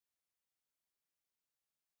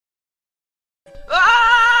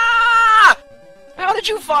did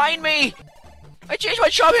you find me? I changed my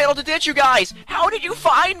chub handle to ditch you guys! How did you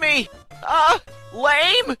find me?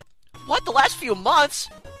 Lame? What, the last few months?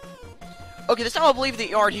 Okay, this time I'll believe that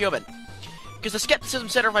you aren't human. Because the skepticism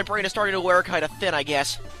center of my brain is starting to wear kind of thin, I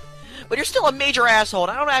guess. But you're still a major asshole,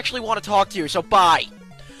 and I don't actually want to talk to you, so bye!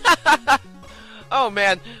 Oh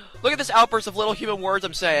man, look at this outburst of little human words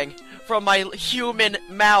I'm saying. From my human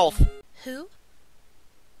mouth. Who?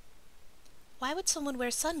 Why would someone wear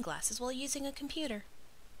sunglasses while using a computer?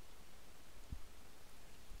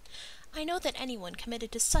 I know that anyone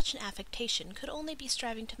committed to such an affectation could only be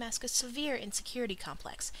striving to mask a severe insecurity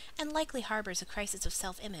complex, and likely harbors a crisis of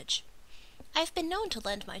self-image. I've been known to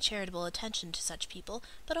lend my charitable attention to such people,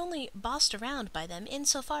 but only bossed around by them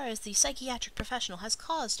insofar as the psychiatric professional has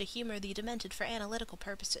cause to humor the demented for analytical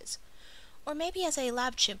purposes. Or maybe as a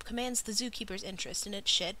lab chimp commands the zookeeper's interest in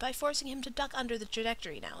its shit by forcing him to duck under the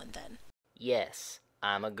trajectory now and then. Yes,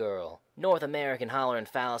 I'm a girl. North American hollering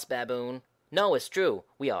phallus baboon. No, it's true.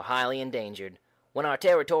 We are highly endangered. When our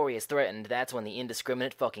territory is threatened, that's when the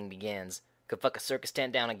indiscriminate fucking begins. Could fuck a circus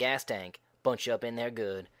tent down a gas tank. Bunch up in there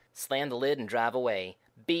good. Slam the lid and drive away.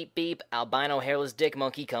 Beep beep, albino hairless dick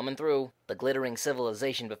monkey coming through. The glittering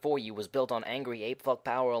civilization before you was built on angry ape fuck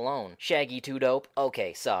power alone. Shaggy too dope?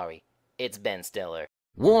 Okay, sorry. It's Ben Stiller.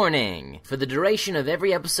 Warning! For the duration of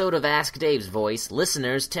every episode of Ask Dave's Voice,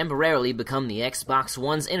 listeners temporarily become the Xbox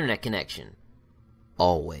One's internet connection.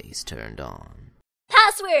 Always turned on.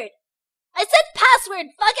 Password! I said password,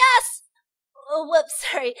 fuck ass! Oh, whoops,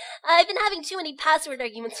 sorry. I've been having too many password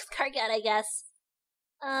arguments with Karkat, I guess.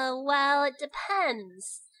 Well, it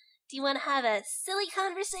depends. Do you want to have a silly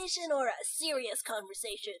conversation or a serious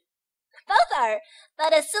conversation? Both are,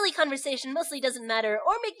 but a silly conversation mostly doesn't matter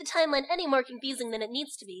or make the timeline any more confusing than it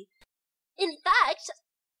needs to be. In fact,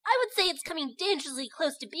 I would say it's coming dangerously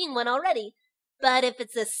close to being one already. But if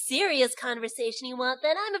it's a serious conversation you want,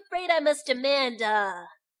 then I'm afraid I must demand,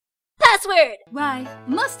 password! Why,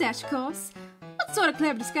 mustache, of course. What sort of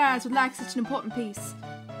clever disguise would like such an important piece?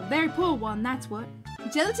 A very poor one, that's what.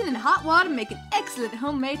 Gelatin and hot water make an excellent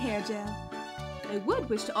homemade hair gel. I would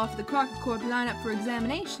wish to offer the Crockett Corp lineup for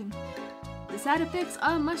examination. The side effects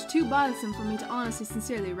are much too bothersome for me to honestly,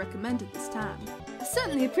 sincerely recommend at this time. I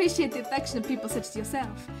certainly appreciate the affection of people such as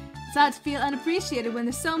yourself. It's hard to feel unappreciated when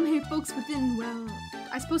there's so many folks within, well,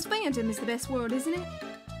 I suppose fandom is the best word, isn't it?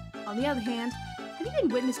 On the other hand, have you been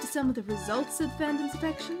witness to some of the results of fandom's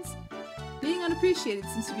affections? Being unappreciated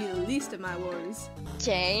seems to be the least of my worries.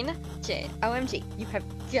 Jane, OMG, you have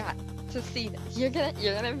got to see this. You're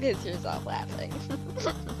gonna piss yourself laughing.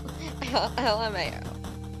 LMAO.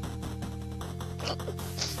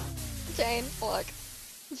 Jane, look.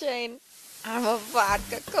 Jane, I'm a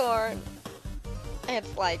vodka corn.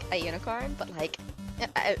 It's like a unicorn, but like,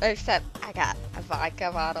 except I got a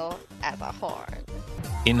vodka bottle as a horn.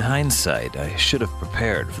 In hindsight, I should have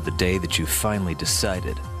prepared for the day that you finally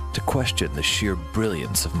decided to question the sheer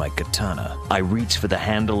brilliance of my katana. I reached for the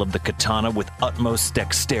handle of the katana with utmost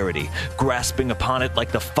dexterity, grasping upon it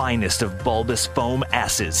like the finest of bulbous foam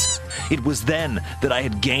asses. It was then that I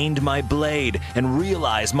had gained my blade and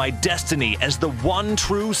realized my destiny as the one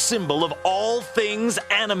true symbol of all things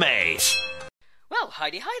anime. Well,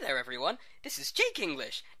 hi there, everyone. This is Jake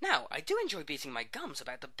English. Now, I do enjoy beating my gums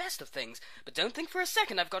about the best of things, but don't think for a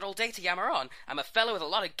second I've got all day to yammer on. I'm a fellow with a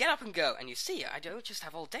lot of get up and go, and you see, I don't just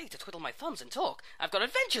have all day to twiddle my thumbs and talk. I've got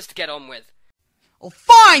adventures to get on with. Oh,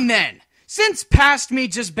 fine then! Since past me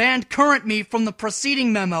just banned current me from the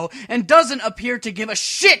preceding memo and doesn't appear to give a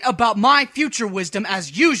shit about my future wisdom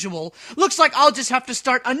as usual, looks like I'll just have to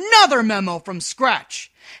start another memo from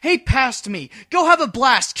scratch. Hey, past me, go have a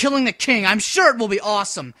blast killing the king. I'm sure it will be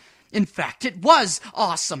awesome. In fact, it was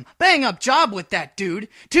awesome. Bang up job with that dude.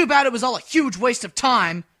 Too bad it was all a huge waste of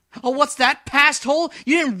time. Oh, what's that, past hole?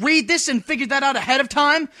 You didn't read this and figured that out ahead of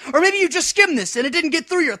time? Or maybe you just skimmed this and it didn't get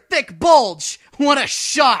through your thick bulge. What a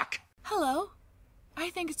shock. Hello. I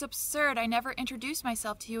think it's absurd I never introduced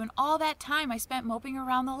myself to you in all that time I spent moping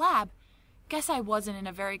around the lab. Guess I wasn't in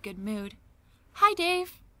a very good mood. Hi,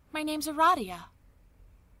 Dave. My name's Aradia.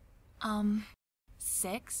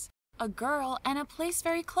 6, a girl, and a place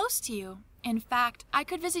very close to you. In fact, I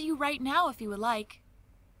could visit you right now if you would like.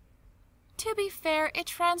 To be fair, it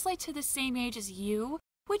translates to the same age as you,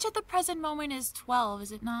 which at the present moment is 12,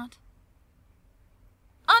 is it not?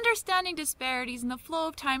 Understanding disparities in the flow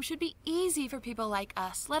of time should be easy for people like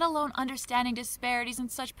us, let alone understanding disparities in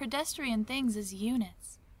such pedestrian things as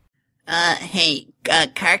units. Hey,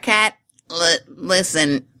 Karkat,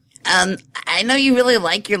 listen, I know you really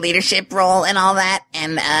like your leadership role and all that,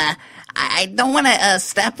 and, I don't want to,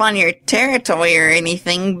 step on your territory or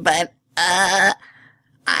anything, but,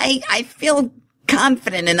 I feel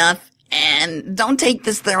confident enough, and don't take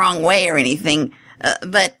this the wrong way or anything,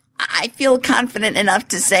 but I feel confident enough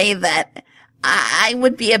to say that I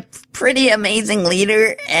would be a pretty amazing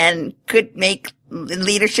leader and could make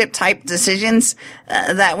leadership type decisions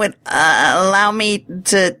that would allow me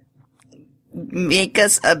to make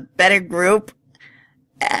us a better group.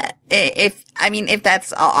 If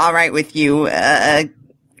that's all right with you,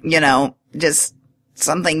 just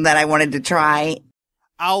something that I wanted to try.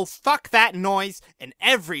 Oh, fuck that noise and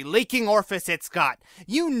every leaking orifice it's got.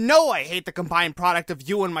 You know I hate the combined product of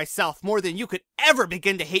you and myself more than you could ever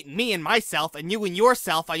begin to hate me and myself and you and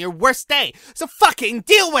yourself on your worst day. So fucking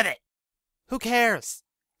deal with it! Who cares?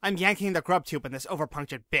 I'm yanking the grub tube on this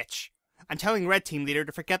overpunctured bitch. I'm telling Red Team Leader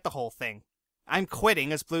to forget the whole thing. I'm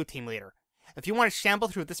quitting as Blue Team Leader. If you want to shamble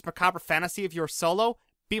through this macabre fantasy of yours solo,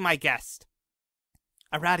 be my guest.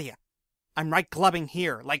 Aradia, I'm right glubbing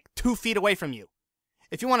here, like 2 feet away from you.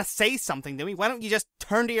 If you want to say something to me, why don't you just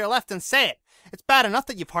turn to your left and say it? It's bad enough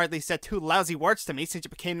that you've hardly said 2 lousy words to me since you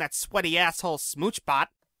became that sweaty asshole smoochbot.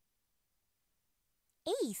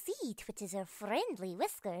 AC twitches her friendly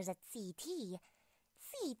whiskers at CT.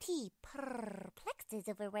 CT perplexes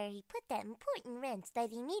over where he put that important wrench that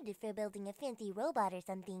he needed for building a fancy robot or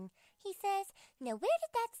something. He says, "Now where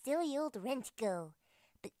did that silly old wrench go?"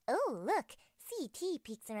 But oh look, CT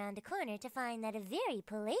peeks around a corner to find that a very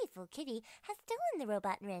playful kitty has stolen the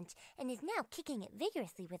robot wrench and is now kicking it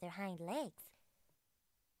vigorously with her hind legs.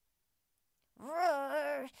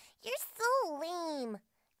 Roar! You're so lame!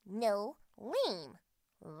 No, lame.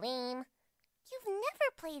 Lame. You've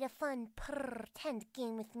never played a fun pretend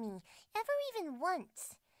game with me, ever even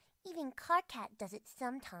once. Even Carcat does it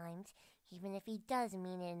sometimes, even if he does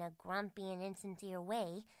mean it in a grumpy and insincere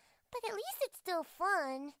way. But at least it's still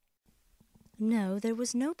fun. No, there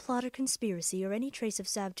was no plot or conspiracy or any trace of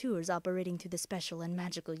saboteurs operating through the special and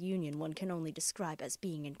magical union one can only describe as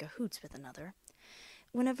being in cahoots with another.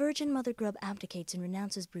 When a virgin mother grub abdicates and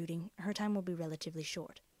renounces brooding, her time will be relatively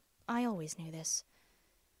short. I always knew this.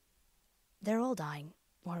 They're all dying,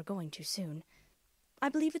 or are going to soon. I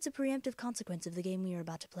believe it's a preemptive consequence of the game we are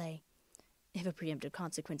about to play. If a preemptive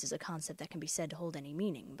consequence is a concept that can be said to hold any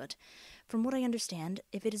meaning, but from what I understand,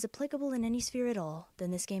 if it is applicable in any sphere at all, then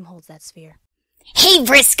this game holds that sphere. Hey,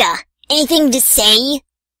 Vriska! Anything to say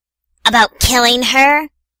about killing her?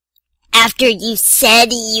 After you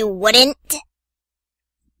said you wouldn't?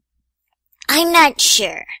 I'm not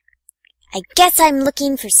sure. I guess I'm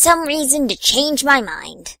looking for some reason to change my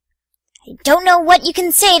mind. I don't know what you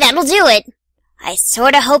can say that'll do it. I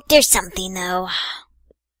sorta hope there's something, though.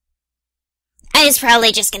 I was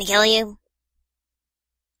probably just gonna kill you.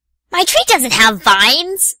 My tree doesn't have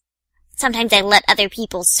vines. Sometimes I let other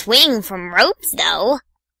people swing from ropes, though.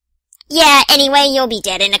 Yeah, anyway, you'll be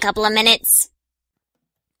dead in a couple of minutes.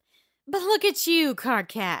 But look at you,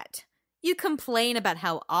 Carcat. You complain about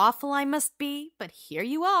how awful I must be, but here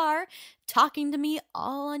you are, talking to me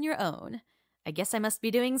all on your own. I guess I must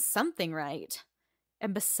be doing something right.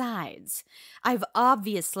 And besides, I've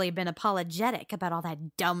obviously been apologetic about all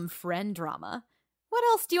that dumb friend drama. What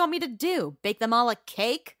else do you want me to do? Bake them all a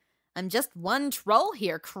cake? I'm just one troll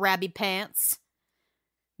here, crabby pants.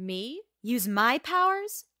 Me? Use my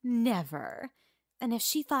powers? Never. And if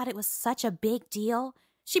she thought it was such a big deal,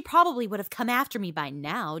 she probably would have come after me by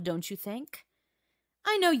now, don't you think?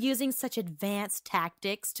 I know using such advanced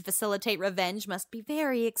tactics to facilitate revenge must be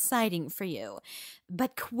very exciting for you,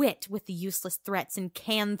 but quit with the useless threats and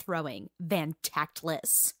can-throwing, Van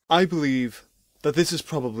Tactless. I believe that this is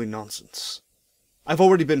probably nonsense. I've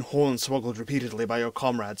already been hornswoggled repeatedly by your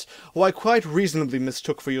comrades, who I quite reasonably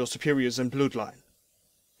mistook for your superiors in bloodline.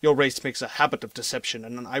 Your race makes a habit of deception,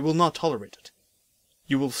 and I will not tolerate it.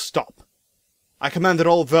 You will stop. I command that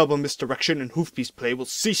all verbal misdirection and hoofbeast play will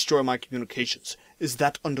cease during my communications. Is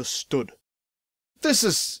that understood? This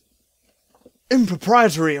is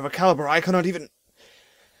impropriety of a caliber I cannot even...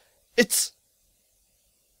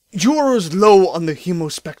 You're as low on the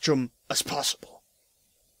hemo spectrum as possible.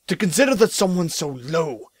 To consider that someone so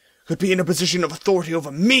low could be in a position of authority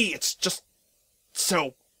over me, it's just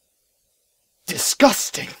so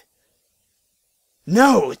disgusting.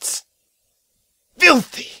 No, it's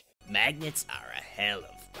filthy. Magnets are a hell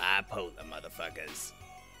of bipolar motherfuckers.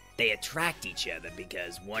 They attract each other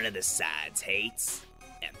because one of the sides hates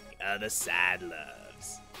and the other side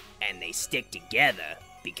loves. And they stick together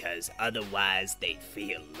because otherwise they'd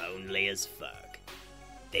feel lonely as fuck.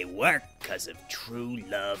 They work because of true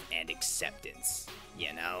love and acceptance,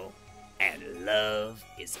 you know? And love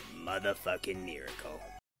is a motherfucking miracle.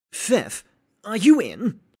 Fifth, are you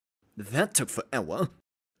in? That took forever.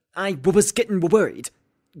 I was getting worried.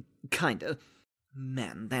 Kinda.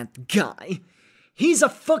 Man, that guy. He's a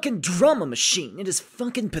fucking drama machine. It is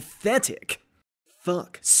fucking pathetic.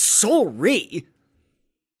 Fuck. Sorry?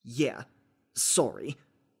 Yeah, sorry.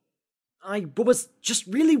 I was just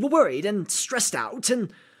really worried and stressed out,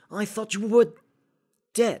 and I thought you were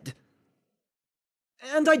dead.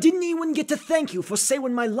 And I didn't even get to thank you for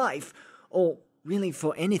saving my life, or really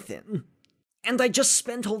for anything. And I just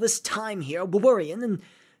spent all this time here worrying and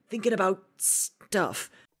thinking about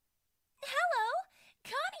stuff. Hello,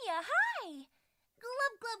 Kania, hi!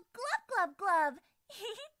 Glub, glub, glub, glub, glub.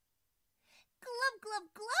 Glub, glub,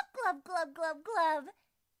 glub, glub, glub, glub, glub.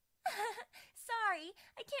 Sorry,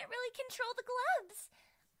 I can't really control the glubs.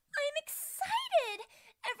 I'm excited!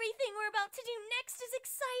 Everything we're about to do next is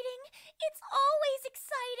exciting. It's always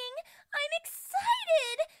exciting. I'm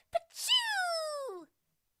excited! Pachoo!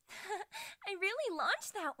 I really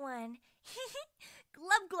launched that one.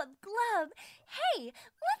 Glub, glub, glub. Hey,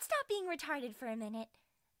 let's stop being retarded for a minute.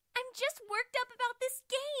 I'm just worked up about this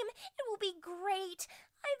game. It will be great.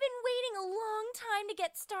 I've been waiting a long time to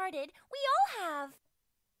get started. We all have.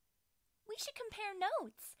 We should compare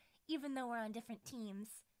notes, even though we're on different teams.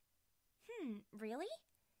 Really?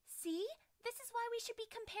 See? This is why we should be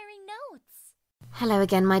comparing notes. Hello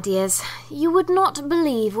again, my dears. You would not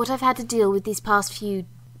believe what I've had to deal with these past few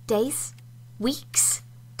days? Weeks?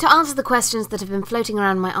 To answer the questions that have been floating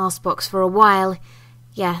around my arsebox for a while,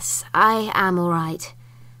 yes, I am alright.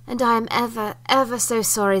 And I am ever so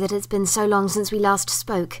sorry that it's been so long since we last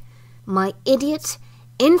spoke. My idiot,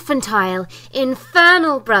 infantile,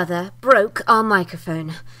 infernal brother broke our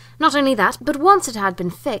microphone. Not only that, but once it had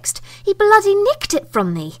been fixed, he bloody nicked it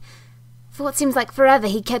from me. For what seems like forever,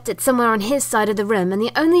 he kept it somewhere on his side of the room, and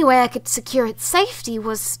the only way I could secure its safety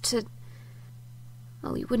was to...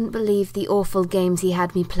 Oh, you wouldn't believe the awful games he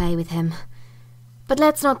had me play with him. But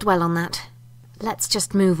let's not dwell on that. Let's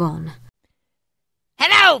just move on.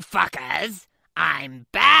 Hello, fuckers! I'm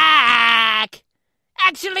back!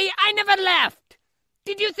 Actually, I never left!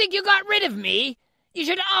 Did you think you got rid of me? You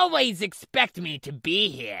should always expect me to be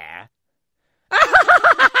here.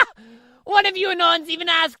 One of you anons even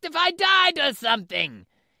asked if I died or something.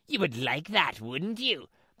 You would like that, wouldn't you?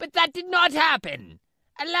 But that did not happen.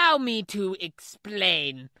 Allow me to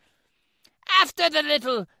explain. After the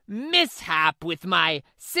little mishap with my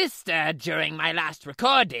sister during my last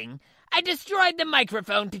recording, I destroyed the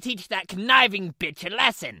microphone to teach that conniving bitch a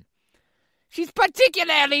lesson. She's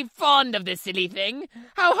particularly fond of this silly thing.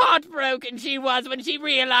 How heartbroken she was when she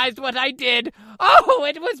realized what I did. Oh,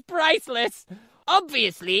 it was priceless.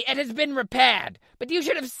 Obviously, it has been repaired, but you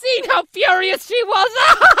should have seen how furious she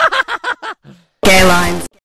was. Gay lines.